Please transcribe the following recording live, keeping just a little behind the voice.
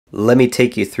Let me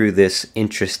take you through this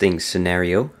interesting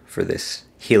scenario for this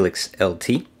Helix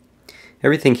LT.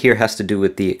 Everything here has to do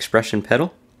with the expression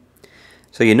pedal.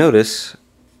 So you notice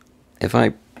if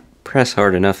I press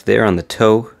hard enough there on the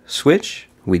toe switch,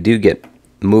 we do get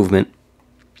movement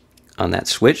on that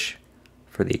switch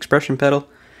for the expression pedal.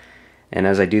 And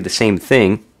as I do the same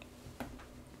thing,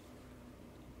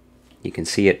 you can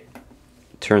see it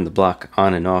turn the block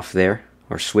on and off there,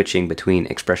 or switching between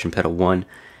expression pedal 1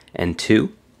 and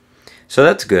 2. So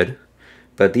that's good,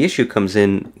 but the issue comes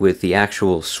in with the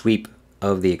actual sweep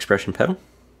of the expression pedal.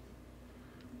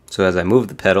 So as I move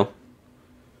the pedal,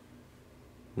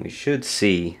 we should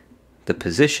see the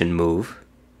position move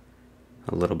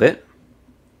a little bit.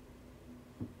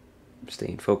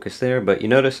 Staying focused there, but you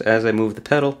notice as I move the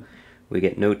pedal, we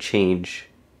get no change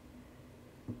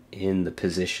in the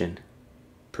position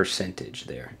percentage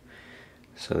there.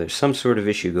 So there's some sort of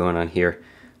issue going on here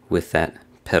with that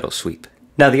pedal sweep.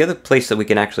 Now the other place that we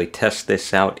can actually test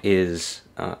this out is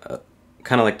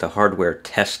kind of like the hardware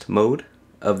test mode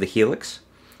of the Helix,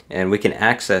 and we can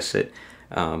access it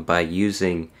by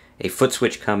using a foot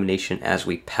switch combination as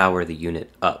we power the unit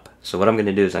up. So what I'm going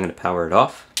to do is I'm going to power it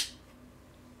off,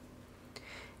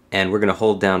 and we're going to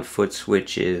hold down foot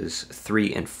switches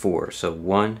 3 and 4. So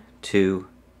 1, 2,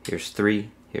 here's 3,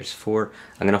 here's 4.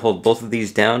 I'm going to hold both of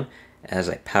these down as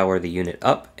I power the unit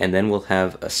up, and then we'll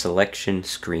have a selection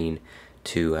screen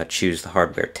to choose the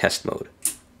hardware test mode.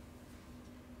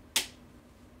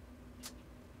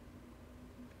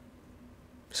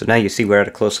 So now you see we're at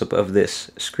a close-up of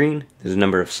this screen. There's a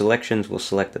number of selections. We'll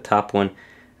select the top one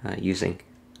using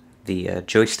the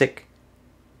joystick,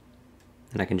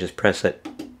 and I can just press it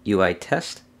UI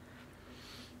test.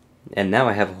 And now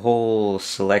I have a whole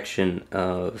selection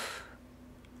of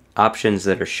options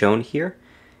that are shown here.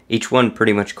 Each one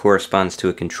pretty much corresponds to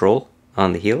a control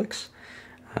on the Helix.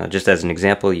 Just as an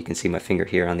example, you can see my finger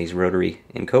here on these rotary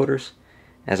encoders.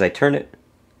 As I turn it,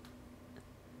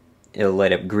 it'll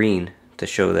light up green to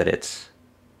show that it's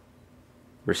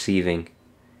receiving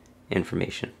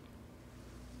information.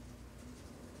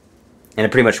 And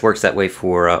it pretty much works that way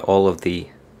for all of the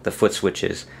foot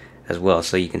switches as well,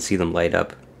 so you can see them light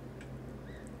up.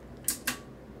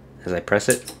 As I press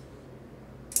it,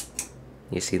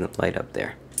 you see them light up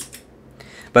there.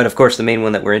 But of course the main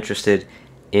one that we're interested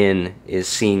in is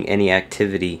seeing any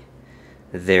activity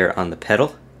there on the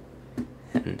pedal.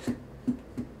 And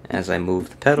as I move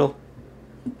the pedal,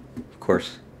 of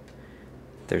course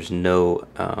there's no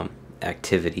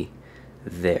activity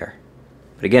there.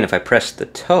 But again, if I press the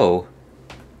toe,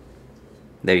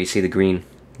 there you see the green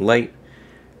light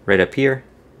right up here.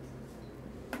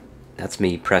 That's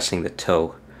me pressing the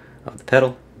toe of the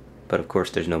pedal, but of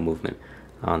course there's no movement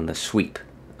on the sweep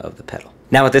of the pedal.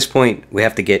 Now at this point we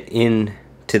have to get in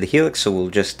to the Helix, so we'll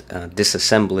just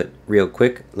disassemble it real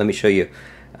quick. Let me show you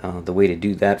the way to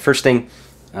do that. First thing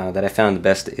that I found the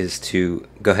best is to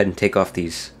go ahead and take off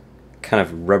these kind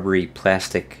of rubbery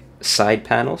plastic side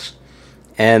panels,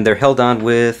 and they're held on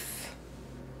with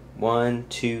 1,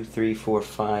 2, 3, 4,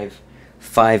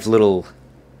 5 little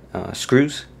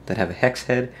screws that have a hex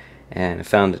head, and I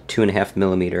found a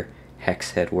 2.5mm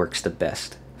hex head works the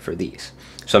best for these.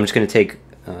 So I'm just going to take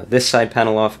this side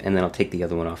panel off, and then I'll take the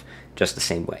other one off just the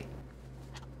same way.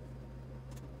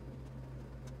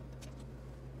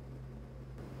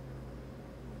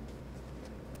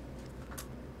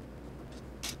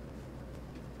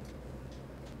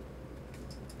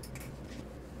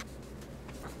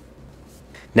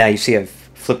 Now you see I've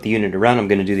flipped the unit around. I'm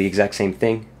going to do the exact same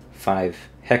thing. 5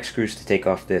 hex screws to take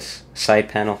off this side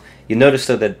panel. You notice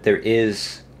though that there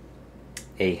is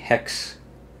a hex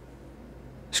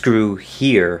screw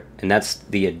here, and that's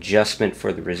the adjustment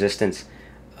for the resistance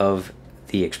of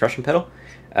the expression pedal.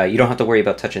 You don't have to worry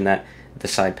about touching that. The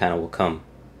side panel will come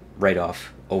right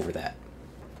off over that.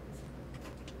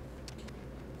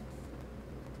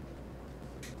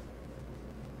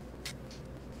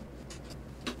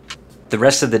 The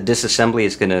rest of the disassembly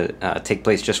is going to take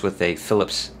place just with a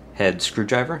Phillips head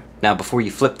screwdriver. Now before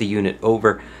you flip the unit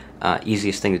over,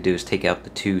 easiest thing to do is take out the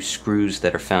 2 screws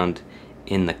that are found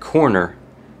in the corner,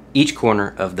 each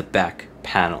corner of the back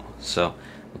panel. So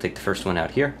we'll take the first one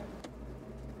out here,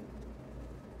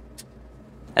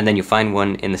 and then you'll find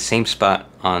one in the same spot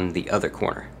on the other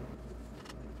corner.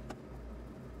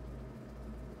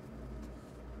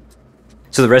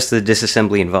 So the rest of the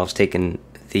disassembly involves taking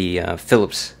the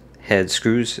Phillips head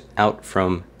screws out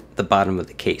from the bottom of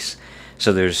the case.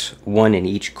 So there's one in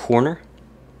each corner,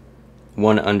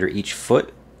 one under each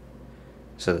foot.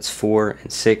 So that's 4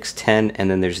 and 6, 10, and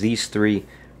then there's these 3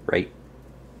 right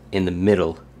in the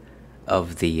middle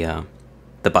of the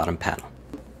bottom panel.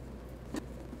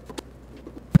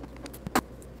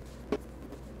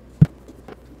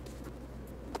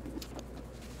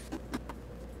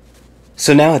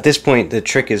 So now at this point, the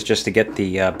trick is just to get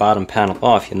the bottom panel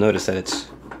off. You'll notice that it's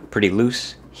pretty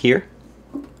loose here.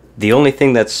 The only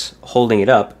thing that's holding it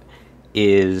up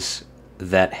is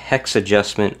that hex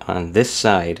adjustment on this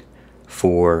side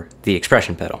for the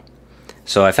expression pedal.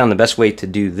 So I found the best way to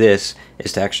do this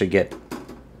is to actually get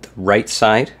the right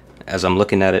side, as I'm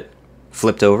looking at it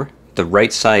flipped over, the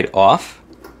right side off,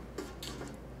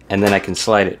 and then I can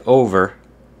slide it over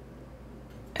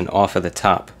and off of the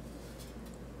top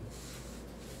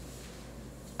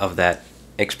of that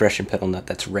expression pedal nut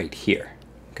that's right here,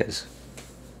 because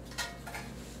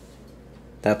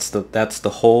that's the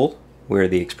hole where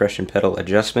the expression pedal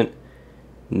adjustment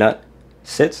nut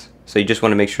sits. So you just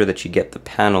want to make sure that you get the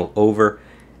panel over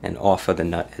and off of the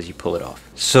nut as you pull it off.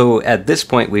 So at this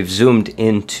point we've zoomed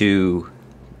into,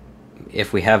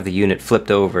 if we have the unit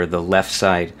flipped over, the left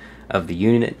side of the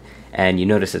unit, and you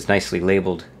notice it's nicely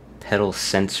labeled pedal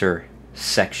sensor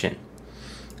section.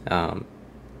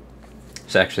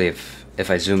 So actually if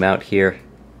I zoom out here,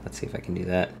 let's see if I can do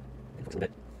that.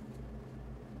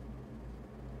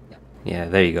 Yeah,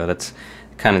 there you go. That's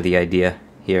kind of the idea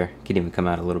here. Can even come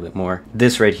out a little bit more.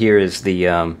 This right here is the,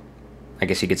 I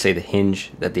guess you could say, the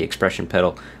hinge that the expression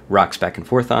pedal rocks back and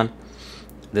forth on.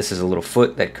 This is a little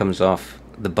foot that comes off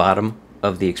the bottom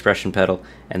of the expression pedal,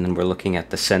 and then we're looking at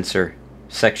the sensor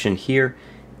section here.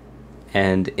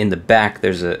 And in the back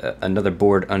there's another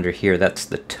board under here. That's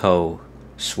the toe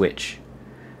switch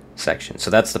section. So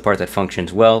that's the part that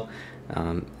functions well.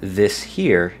 This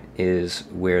here is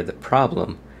where the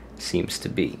problem seems to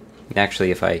be. And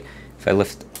actually, if I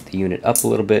lift the unit up a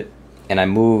little bit and I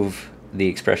move the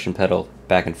expression pedal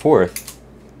back and forth,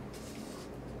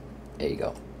 there you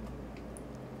go.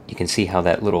 You can see how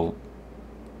that little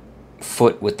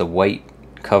foot with the white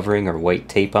covering or white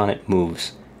tape on it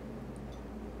moves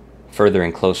further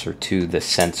and closer to the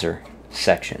sensor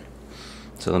section.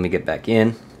 So let me get back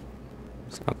in.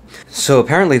 So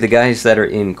apparently the guys that are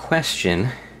in question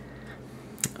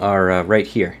are right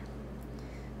here.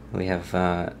 We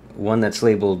have one that's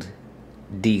labeled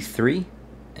D3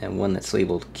 and one that's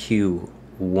labeled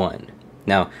Q1.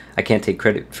 Now, I can't take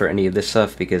credit for any of this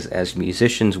stuff because as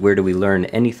musicians, where do we learn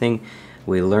anything?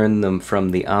 We learn them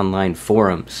from the online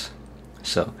forums.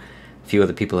 So a few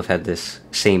other people have had this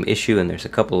same issue, and there's a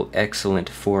couple excellent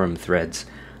forum threads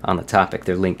on the topic.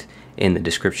 They're linked in the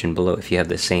description below if you have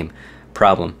the same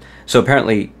problem. So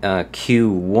apparently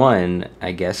Q1,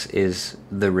 I guess, is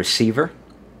the receiver.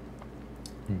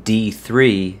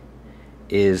 D3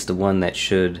 is the one that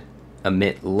should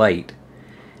emit light,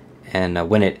 and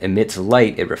when it emits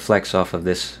light it reflects off of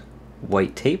this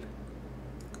white tape,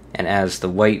 and as the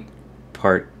white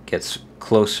part gets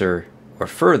closer or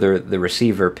further, the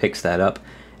receiver picks that up,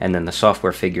 and then the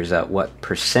software figures out what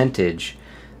percentage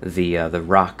the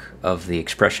rock of the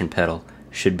expression pedal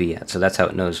should be at. So that's how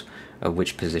it knows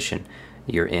which position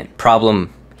you're in.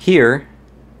 Problem here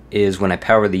is when I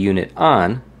power the unit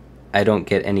on, I don't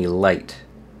get any light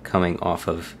coming off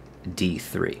of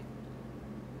D3.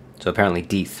 So apparently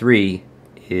D3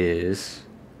 is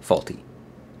faulty.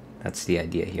 That's the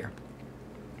idea here.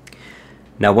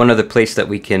 Now, one other place that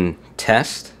we can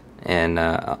test, and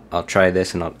I'll try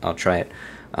this and I'll try it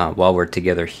while we're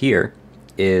together here,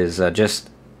 is just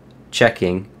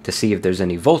checking to see if there's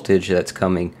any voltage that's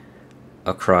coming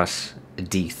across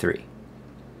D3.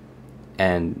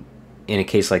 And in a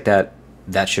case like that,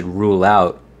 that should rule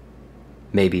out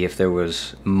maybe if there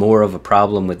was more of a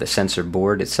problem with the sensor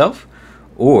board itself,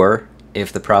 or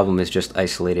if the problem is just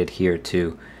isolated here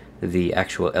to the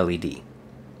actual LED.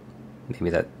 Maybe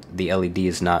that the LED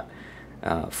is not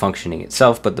functioning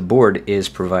itself, but the board is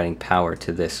providing power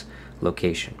to this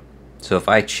location. So if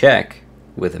I check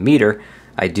with a meter,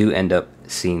 I do end up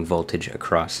seeing voltage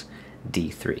across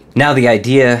D3. Now the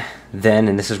idea then,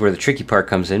 and this is where the tricky part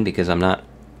comes in because I'm not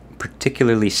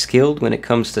particularly skilled when it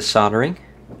comes to soldering,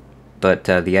 but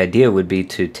the idea would be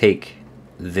to take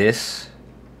this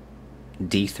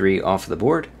D3 off the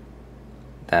board,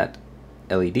 that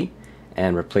LED,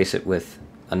 and replace it with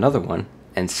another one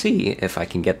and see if I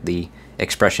can get the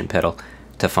expression pedal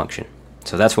to function.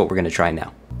 So that's what we're going to try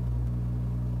now.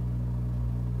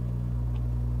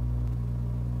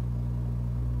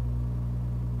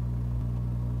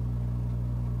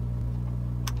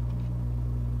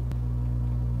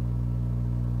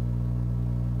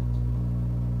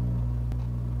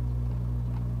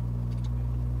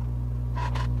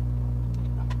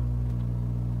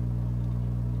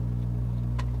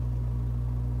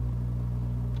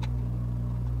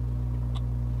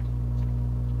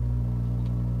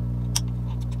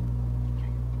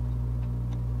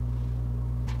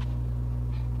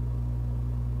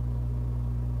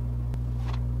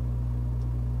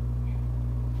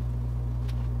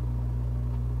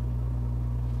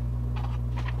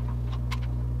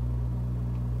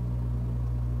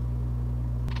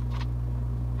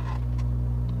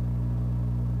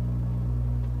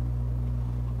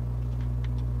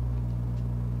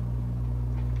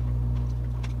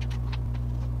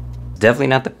 Definitely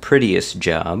not the prettiest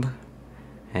job,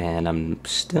 and I'm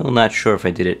still not sure if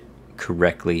I did it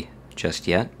correctly just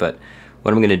yet, but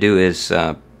what I'm going to do is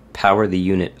power the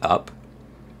unit up,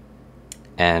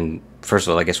 and first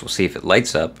of all I guess we'll see if it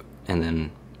lights up, and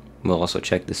then we'll also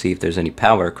check to see if there's any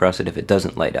power across it if it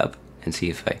doesn't light up, and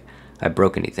see if I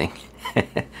broke anything.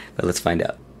 But let's find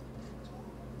out.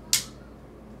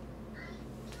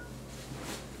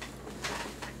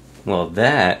 Well,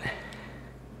 that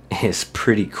is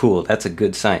pretty cool. That's a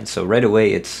good sign. So right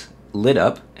away it's lit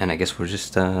up, and I guess we're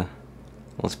just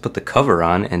let's put the cover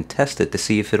on and test it to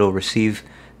see if it'll receive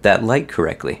that light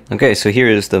correctly. Okay, so here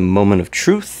is the moment of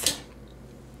truth.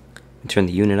 Turn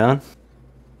the unit on.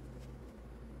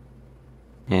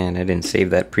 And I didn't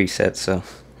save that preset, so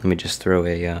let me just throw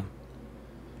a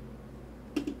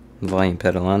volume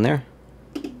pedal on there.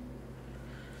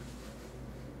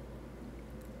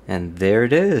 And there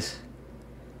it is.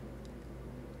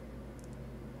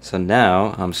 So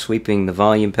now I'm sweeping the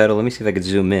volume pedal. Let me see if I can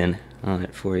zoom in on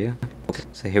it for you.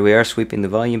 So here we are sweeping the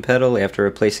volume pedal after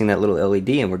replacing that little LED,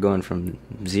 and we're going from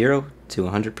 0 to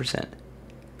 100%.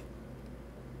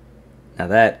 Now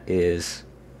that is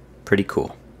pretty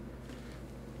cool.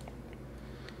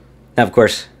 Now of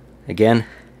course, again,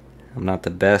 I'm not the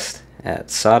best at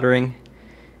soldering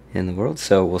in the world,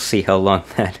 so we'll see how long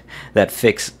that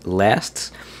fix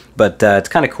lasts. But it's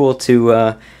kind of cool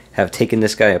to have taken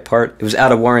this guy apart. It was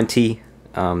out of warranty.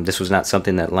 This was not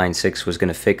something that Line 6 was going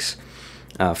to fix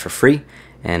for free,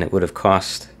 and it would have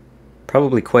cost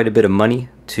probably quite a bit of money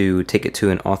to take it to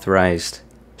an authorized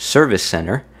service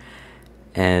center,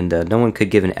 and no one could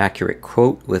give an accurate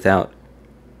quote without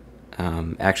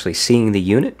actually seeing the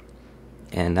unit,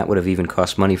 and that would have even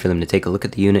cost money for them to take a look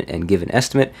at the unit and give an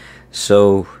estimate.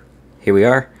 So here we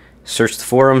are, searched the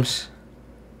forums,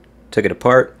 took it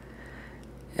apart,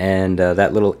 and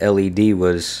that little LED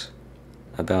was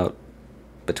about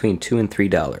between $2 and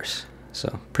 $3.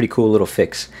 So pretty cool little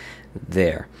fix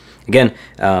there. Again,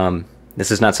 this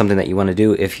is not something that you want to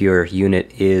do if your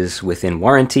unit is within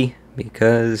warranty,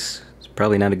 because it's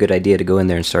probably not a good idea to go in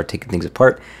there and start taking things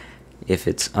apart if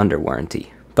it's under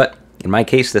warranty. But in my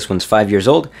case, this one's 5 years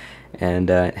old, and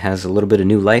it has a little bit of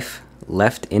new life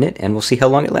left in it, and we'll see how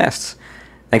long it lasts.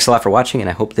 Thanks a lot for watching, and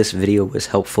I hope this video was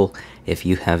helpful if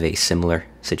you have a similar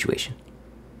situation.